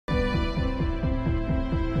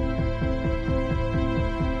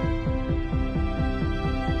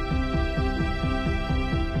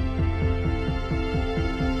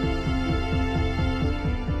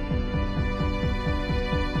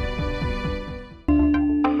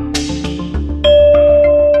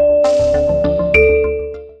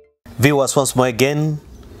Viewers, once more again,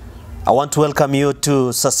 I want to welcome you to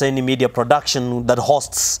Saseni Media Production that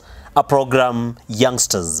hosts a program,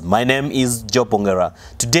 Youngsters. My name is Joe Bongera.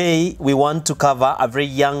 Today, we want to cover a very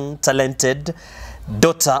young, talented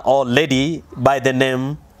daughter or lady by the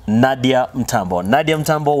name Nadia Mtambo. Nadia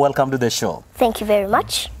Mtambo, welcome to the show. Thank you very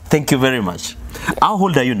much. Thank you very much. How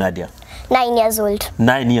old are you, Nadia? 9 years old.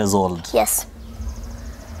 9 years old. Yes.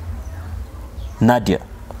 Nadia.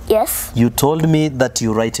 Yes. You told me that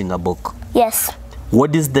you're writing a book. Yes.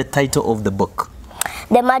 What is the title of the book?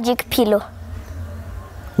 The Magic Pillow.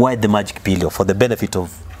 Why the magic pillow? For the benefit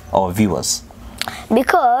of our viewers.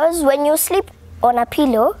 Because when you sleep on a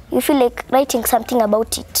pillow, you feel like writing something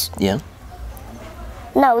about it. Yeah.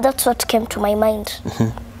 Now that's what came to my mind.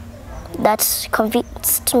 That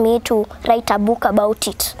convinced me to write a book about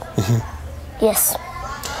it. Yes.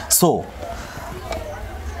 So,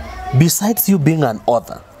 besides you being an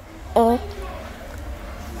author,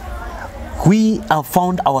 we have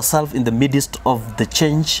found ourselves in the midst of the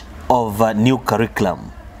change of a new curriculum.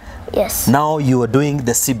 Yes. Now you are doing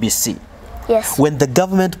the CBC. Yes. When the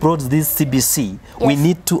government brought this CBC, we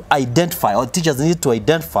need to identify, or teachers need to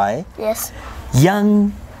identify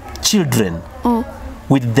young children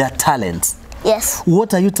with their talents. Yes.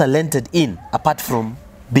 What are you talented in, apart from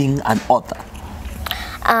being an author?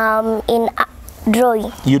 In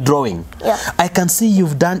drawing. You're drawing? Yeah. I can see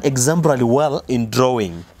you've done exemplarily well in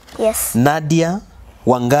drawing. Yes. Nadia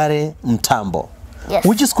Wangare Mtambo. Yes.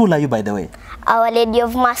 Which school are you, by the way? Our Lady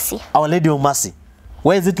of Mercy. Our Lady of Mercy.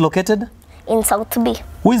 Where is it located? In South B.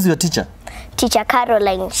 Who is your teacher? Teacher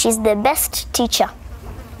Caroline. She's the best teacher.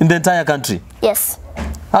 In the entire country? Yes.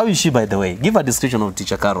 How is she, by the way? Give a description of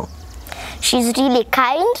Teacher Carol. She's really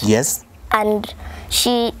kind. Yes. And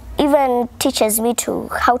she even teaches me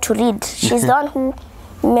how to read. She's the one who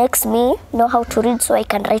makes me know how to read so I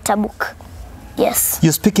can write a book. Yes.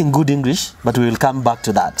 You're speaking good English, but we will come back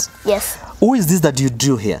to that. Yes. Who is this that you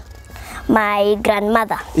drew here? My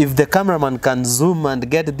grandmother. If the cameraman can zoom and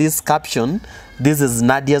get this caption, this is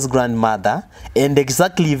Nadia's grandmother. And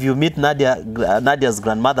exactly if you meet Nadia's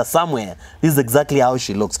grandmother somewhere, this is exactly how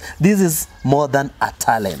she looks. This is more than a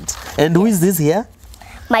talent. And who is this here?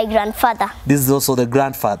 My grandfather. This is also the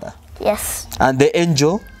grandfather. Yes. And the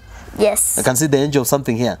angel? Yes. I can see the angel of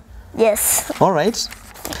something here. Yes. All right.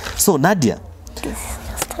 So, Nadia,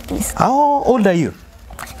 how old are you?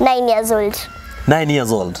 9 years old. 9 years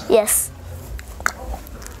old? Yes.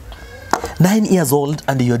 9 years old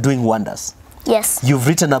and you're doing wonders. Yes. You've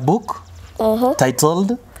written a book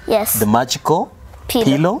titled The Magical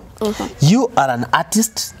Pillow. You are an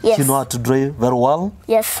artist. Yes. You know how to draw very well.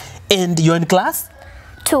 Yes. And you're in class?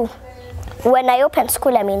 2. When I open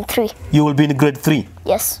school, I'm in 3. You will be in grade 3?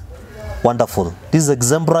 Yes. Wonderful. This is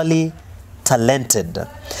exemplarily talented.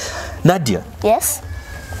 Nadia. Yes.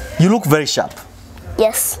 You look very sharp.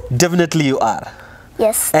 Yes. Definitely you are.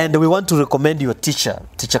 Yes. And we want to recommend your teacher,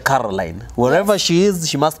 Teacher Caroline. Wherever she is,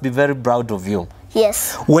 she must be very proud of you.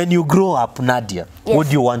 Yes. When you grow up, Nadia, what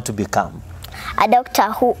do you want to become? A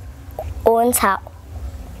doctor who owns her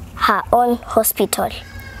own hospital.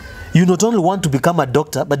 You not only want to become a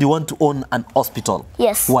doctor, but you want to own an hospital.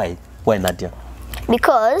 Yes. Why? Why, Nadia?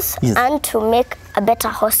 Because and to make a better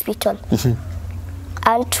hospital.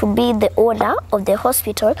 And to be the owner of the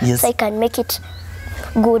hospital, so I can make it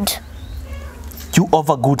good. You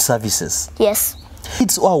offer good services. Yes.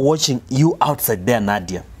 Kids who are watching you outside there,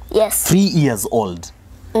 Nadia. Yes. 3 years old.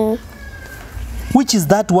 Which is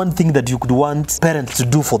that one thing that you could want parents to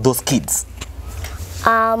do for those kids?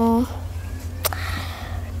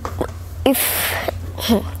 If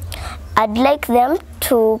I'd like them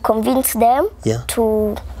to convince them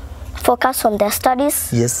to focus on their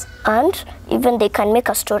studies. Yes. And even they can make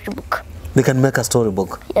a storybook. They can make a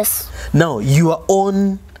storybook. Yes. Now, your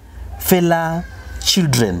own fellow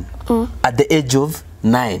children at the age of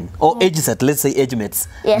 9, or ages at, let's say, age mates,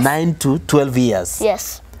 9 to 12 years.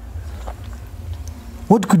 Yes.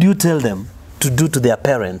 What could you tell them to do to their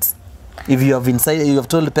parents? If you have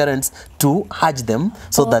told the parents to urge them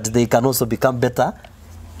so that they can also become better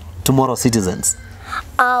tomorrow citizens.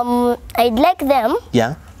 I'd like them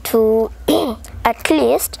to at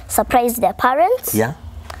least surprise their parents.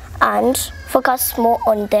 And focus more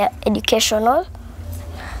on their educational.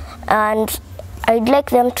 And I'd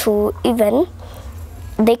like them to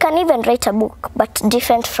they can even write a book, but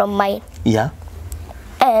different from mine.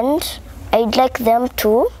 And I'd like them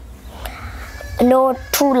to know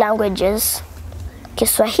 2 languages,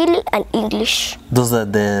 Kiswahili and English. Those are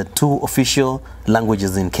the 2 official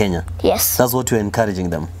languages in Kenya? Yes. That's what you're encouraging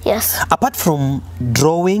them? Yes. Apart from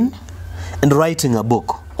drawing and writing a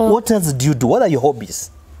book, what else do you do? What are your hobbies?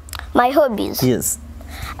 My hobbies? Yes.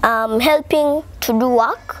 helping to do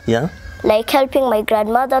work. Yeah. Like helping my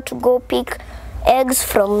grandmother to go pick eggs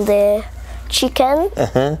from the chicken.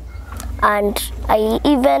 And I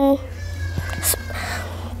even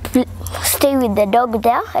stay with the dog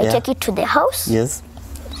there. I take it to the house. Yes.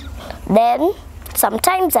 Then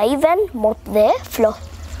sometimes I even mop the floor.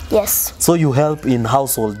 Yes. So you help in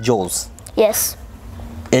household chores? Yes.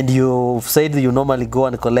 And you said you normally go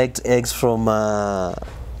and collect eggs from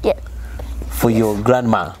for your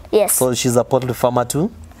grandma? Yes. So she's a poultry farmer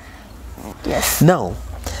too? Yes. Now,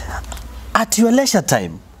 at your leisure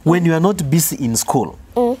time, when you are not busy in school,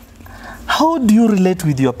 how do you relate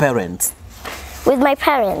with your parents? With my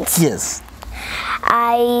parents? Yes.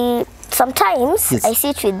 Sometimes I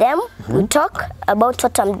sit with them, we talk about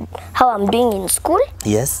how I'm doing in school.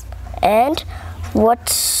 Yes. And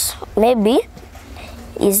what maybe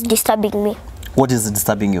is disturbing me. What is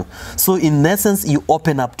disturbing you? So in essence, you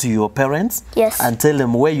open up to your parents. Yes. And tell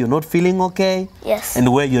them where you're not feeling okay. Yes.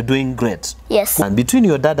 And where you're doing great. Yes. And between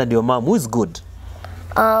your dad and your mom, who is good?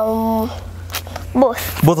 Both.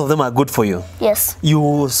 Both of them are good for you? Yes.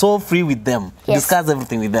 You're so free with them? Yes. Discuss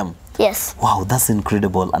everything with them? Yes. Wow, that's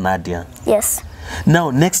incredible, Nadia. Yes. Now,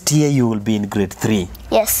 next year you will be in grade 3.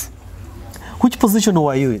 Yes. Which position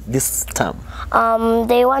were you this term?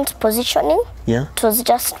 They want positioning. Yeah. It was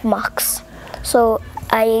just marks. So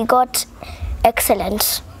I got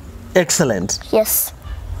excellent. Excellent? Yes.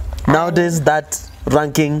 Nowadays that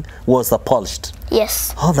ranking was abolished?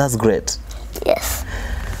 Yes. Oh, that's great. Yes.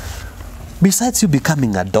 Besides you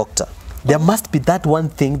becoming a doctor, there must be that one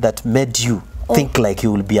thing that made you think like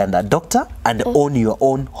you will be a doctor and own your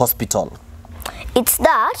own hospital. It's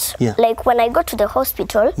that, Yeah. like when I go to the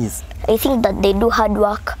hospital, Yes. I think that they do hard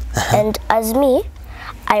work. And as me,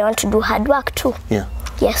 I want to do hard work too. Yeah.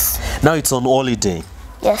 Yes. Now it's on holiday.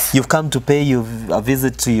 Yes. You've come to pay a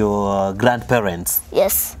visit to your grandparents.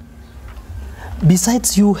 Yes.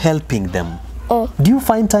 Besides you helping them, do you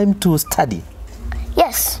find time to study?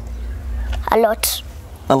 Yes. A lot.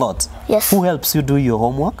 A lot? Yes. Who helps you do your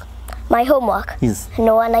homework? My homework? Yes.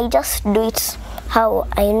 No, and I just do it how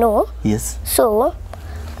I know. Yes. So,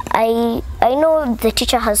 I know the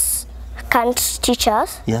teacher can't teach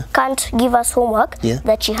us, can't give us homework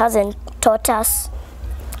that she hasn't taught us.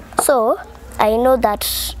 So, I know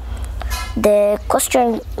that the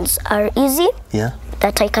questions are easy,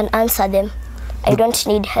 that I can answer them. I don't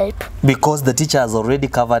need help. Because the teacher has already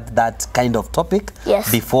covered that kind of topic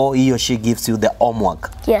before he or she gives you the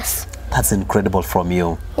homework. Yes. That's incredible from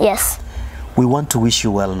you. Yes. We want to wish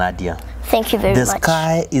you well, Nadia. Thank you very much. The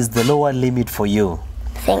sky is the lower limit for you.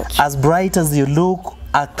 Thank you. As bright as you look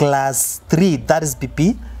at class 3, that is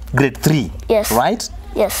PP, grade 3. Yes. Right?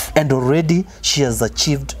 Yes. And already she has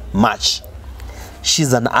achieved much.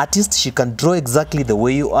 She's an artist. She can draw exactly the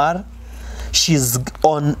way you are. She's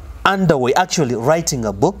underway, actually writing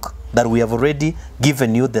a book that we have already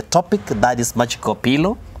given you the topic, that is magical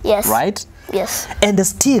pillow. Yes. Right? Yes. And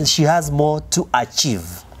still she has more to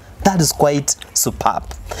achieve. That is quite superb.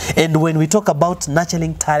 And when we talk about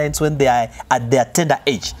nurturing talents when they are at their tender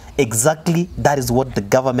age, exactly that is what the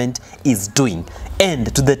government is doing.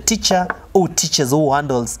 And to the teacher who teaches, who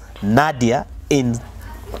handles Nadia in,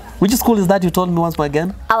 which school is that you told me once more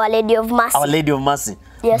again? Our Lady of Mercy. Our Lady of Mercy.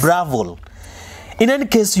 Yes. Bravo. In any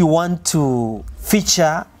case you want to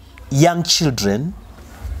feature young children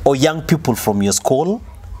or young people from your school,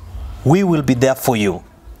 we will be there for you.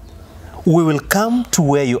 We will come to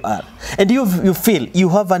where you are. And you feel you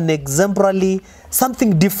have an exemplary,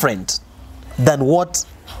 something different than what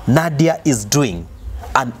Nadia is doing.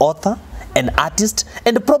 An author, an artist,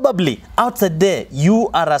 and probably outside there, you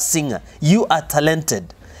are a singer. You are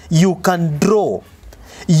talented. You can draw.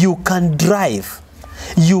 You can drive.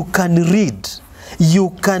 You can read.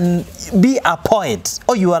 You can be a poet,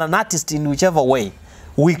 or you are an artist in whichever way.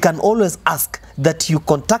 We can always ask that you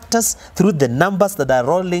contact us through the numbers that are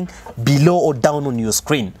rolling below or down on your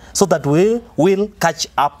screen so that we will catch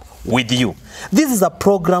up with you. This is a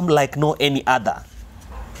program like no any other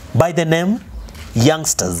by the name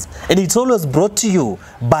Youngsters, and it's always brought to you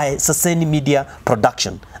by Saseni Media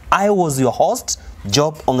Production. I was your host,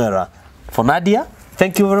 Job Ongera. For Nadia,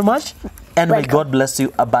 thank you very much, and may God bless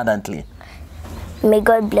you abundantly. May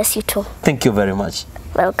God bless you too. Thank you very much.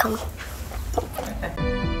 Welcome.